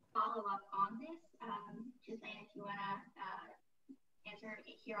 Follow up on this, Ghislaine, if you want to answer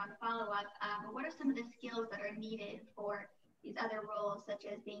here on the follow-up, what are some of the skills that are needed for these other roles, such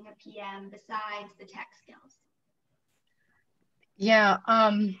as being a PM, besides the tech skills? Yeah,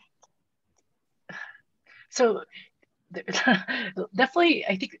 so definitely,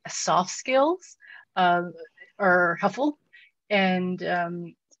 I think soft skills are helpful. And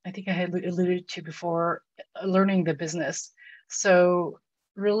I think I had alluded to before, learning the business. So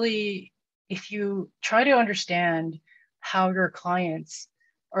really, if you try to understand how your clients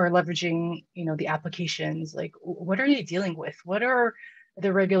are leveraging, you know, the applications, like what are they dealing with? What are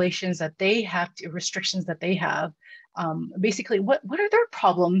the regulations that they have to, restrictions that they have? Basically, what are their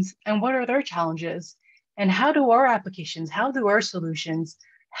problems and what are their challenges? And how do our applications, how do our solutions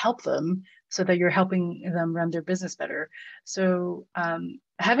help them so that you're helping them run their business better? So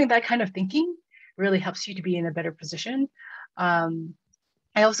having that kind of thinking really helps you to be in a better position.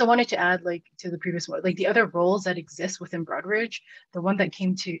 I also wanted to add, like, to the previous one, like the other roles that exist within Broadridge, the one that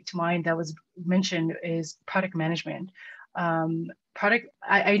came to mind that was mentioned is product management. I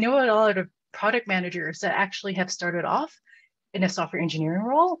know a lot of product managers that actually have started off in a software engineering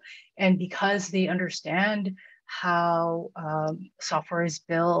role, and because they understand how software is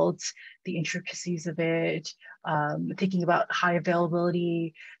built, the intricacies of it, thinking about high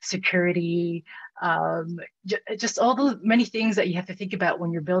availability, security, just all the many things that you have to think about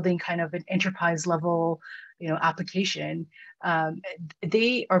when you're building kind of an enterprise level, you know, application.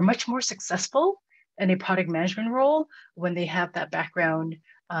 They are much more successful in a product management role when they have that background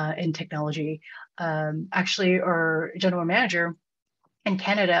in technology. Actually, our general manager in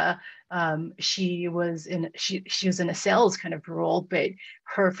Canada, she was in a sales kind of role, but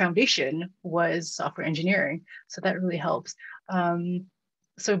her foundation was software engineering, so that really helps.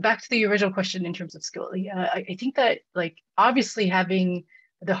 So back to the original question in terms of skill, I think that, like, obviously having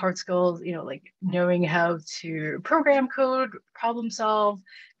the hard skills, you know, like knowing how to program code, problem solve,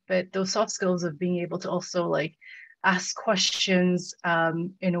 but those soft skills of being able to also like ask questions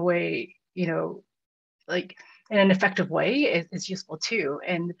in a way, you know, like in an effective way is useful too.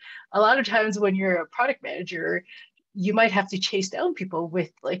 And a lot of times when you're a product manager, you might have to chase down people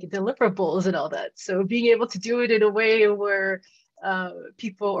with like deliverables and all that. So being able to do it in a way where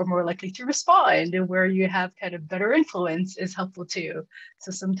people are more likely to respond and where you have kind of better influence is helpful too.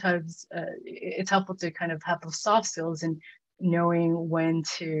 So sometimes it's helpful to kind of have those soft skills and knowing when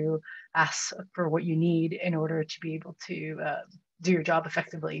to ask for what you need in order to be able to do your job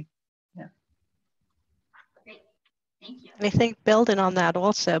effectively. Yeah. Great, thank you. I think building on that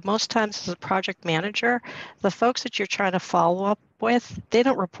also, most times as a project manager, the folks that you're trying to follow up with, they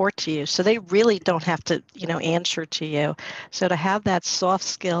don't report to you. So they really don't have to, you know, answer to you. So to have that soft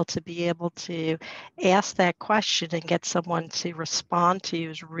skill to be able to ask that question and get someone to respond to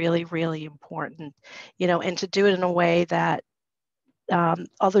you is really, really important, you know, and to do it in a way that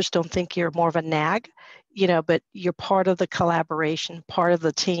others don't think you're more of a nag, you know, but you're part of the collaboration, part of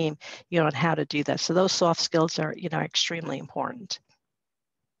the team, you know, and how to do that. So those soft skills are, you know, extremely important.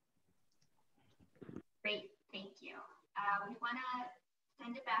 Great, thank you. We want to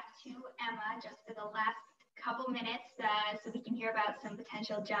send it back to Emma just for the last couple minutes so we can hear about some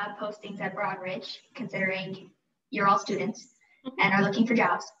potential job postings at Broadridge, considering you're all students and are looking for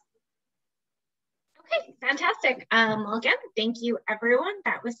jobs. Okay, fantastic. Well, again, thank you, everyone.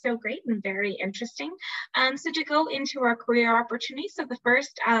 That was so great and very interesting. So to go into our career opportunities, so the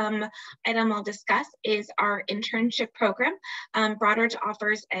first item I'll discuss is our internship program. Broadridge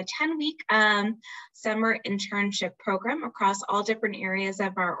offers a 10-week summer internship program across all different areas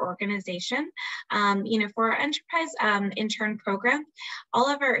of our organization. You know, for our enterprise intern program, all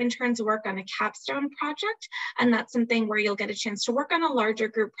of our interns work on a capstone project, and that's something where you'll get a chance to work on a larger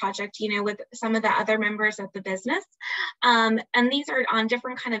group project, you know, with some of the other members of the business. And these are on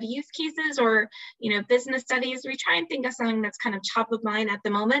different kind of use cases or, business studies. We try and think of something that's kind of top of mind at the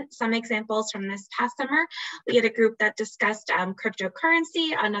moment. Some examples from this past summer, we had a group that discussed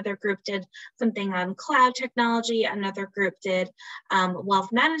cryptocurrency. Another group did something on cloud technology. Another group did wealth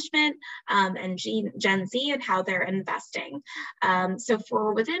management and Gen Z and how they're investing. So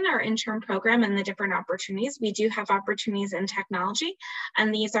for within our intern program and the different opportunities, we do have opportunities in technology,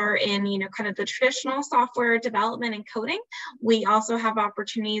 and these are in, kind of the traditional software development and coding. We also have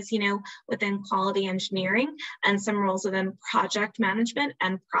opportunities, within quality engineering and some roles within project management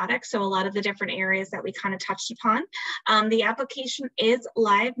and product. So a lot of the different areas that we kind of touched upon. The application is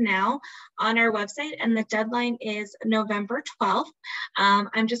live now on our website, and the deadline is November 12th.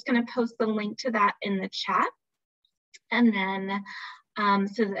 I'm just going to post the link to that in the chat. And then,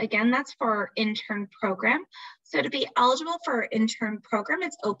 so again, that's for our intern program. So to be eligible for our intern program,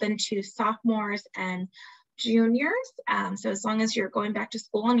 it's open to sophomores and juniors. So as long as you're going back to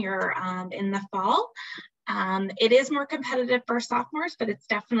school and you're in the fall. It is more competitive for sophomores, but it's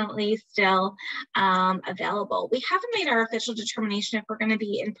definitely still available. We haven't made our official determination if we're going to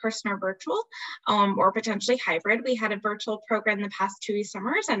be in person or virtual or potentially hybrid. We had a virtual program the past 2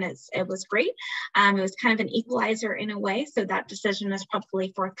 summers, and it was great. It was kind of an equalizer in a way, so that decision is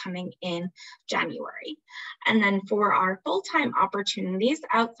probably forthcoming in January. And then for our full-time opportunities,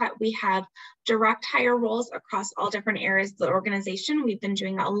 outside we have direct hire roles across all different areas of the organization. We've been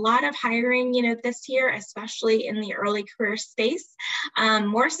doing a lot of hiring, this year, especially in the early career space,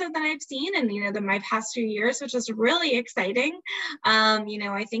 more so than I've seen in, my past few years, which is really exciting.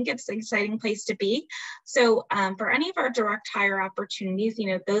 I think it's an exciting place to be. So for any of our direct hire opportunities,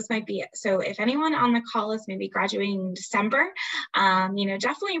 those might be, so if anyone on the call is maybe graduating in December,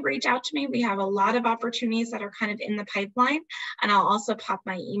 definitely reach out to me. We have a lot of opportunities that are kind of in the pipeline, and I'll also pop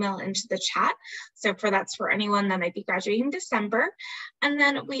my email into the chat. So that's for anyone that might be graduating in December. And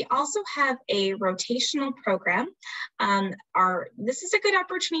then we also have a rotational program. This is a good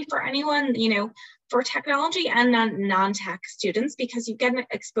opportunity for anyone, for technology and non-tech students, because you get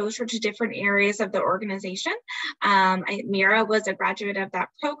exposure to different areas of the organization. Mira was a graduate of that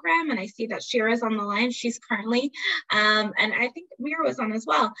program, and I see that Shira's on the line. She's currently, and I think Mira was on as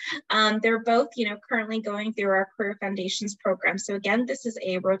well. They're both, currently going through our Career Foundations program. So again, this is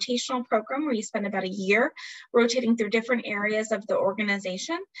a rotational program where you spend about a year rotating through different areas of the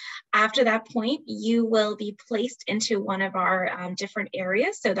organization. After that point, you will be placed into one of our different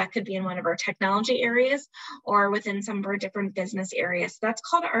areas. So that could be in one of our technology areas or within some of our different business areas. So that's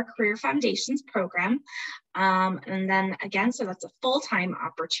called our Career Foundations program. And then again, so that's a full-time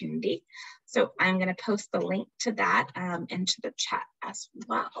opportunity. So I'm going to post the link to that into the chat as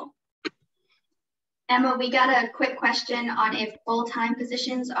well. Emma, we got a quick question on if full-time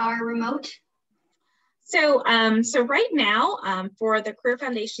positions are remote. So right now, for the Career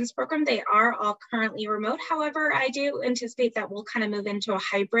Foundations program, they are all currently remote. However, I do anticipate that we'll kind of move into a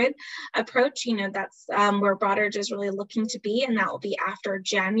hybrid approach. That's where Broadridge is really looking to be, and that will be after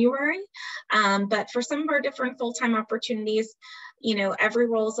January. But for some of our different full-time opportunities, every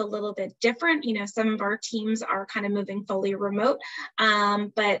role is a little bit different. Some of our teams are kind of moving fully remote,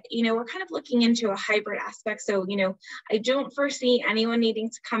 but, we're kind of looking into a hybrid aspect. So, I don't foresee anyone needing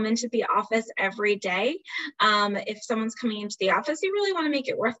to come into the office every day. If someone's coming into the office, you really want to make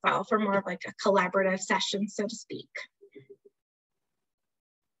it worthwhile for more of like a collaborative session, so to speak.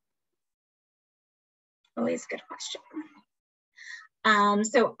 Always a good question.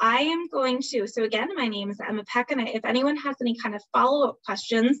 So I am going to, so again, my name is Emma Peck, and if anyone has any kind of follow-up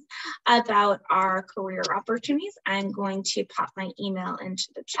questions about our career opportunities, I'm going to pop my email into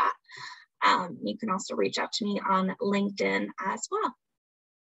the chat. You can also reach out to me on LinkedIn as well.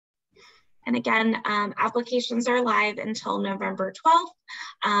 And again, applications are live until November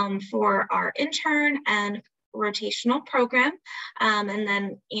 12th for our intern and rotational program. And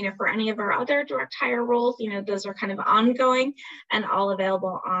then, for any of our other direct hire roles, those are kind of ongoing and all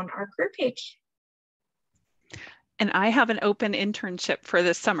available on our career page. And I have an open internship for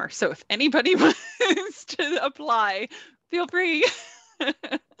this summer. So if anybody wants to apply, feel free.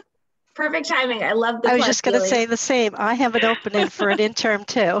 Perfect timing. I love the I was just going to say the same. I have an opening for an intern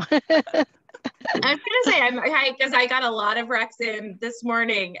too. I was gonna say because I got a lot of recs in this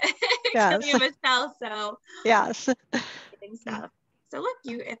morning. Yes. Michelle, so yes. Stuff. So look,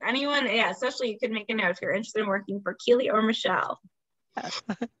 if anyone, especially you could make a note if you're interested in working for Keely or Michelle. Yes.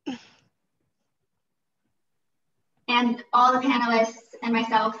 And all the panelists and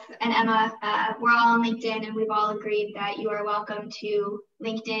myself and Emma, we're all on LinkedIn, and we've all agreed that you are welcome to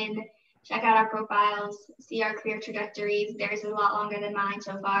LinkedIn, check out our profiles, see our career trajectories. Theirs is a lot longer than mine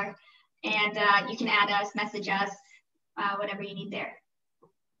so far. And you can add us, message us, whatever you need there.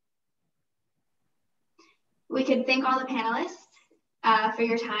 We could thank all the panelists for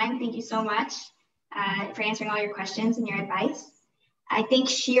your time. Thank you so much for answering all your questions and your advice. I think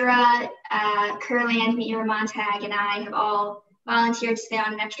Shira, Kurland, Mira Montag, and I have all volunteered to stay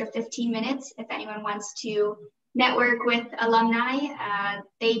on an extra 15 minutes if anyone wants to network with alumni.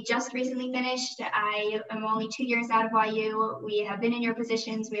 They just recently finished. I am only 2 years out of YU. We have been in your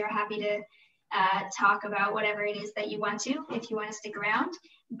positions. We are happy to talk about whatever it is that you want to, if you want to stick around.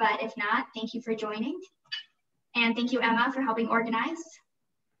 But if not, thank you for joining. And thank you, Emma, for helping organize.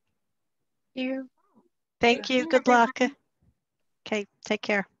 Thank you. Good luck. Okay, take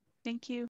care. Thank you.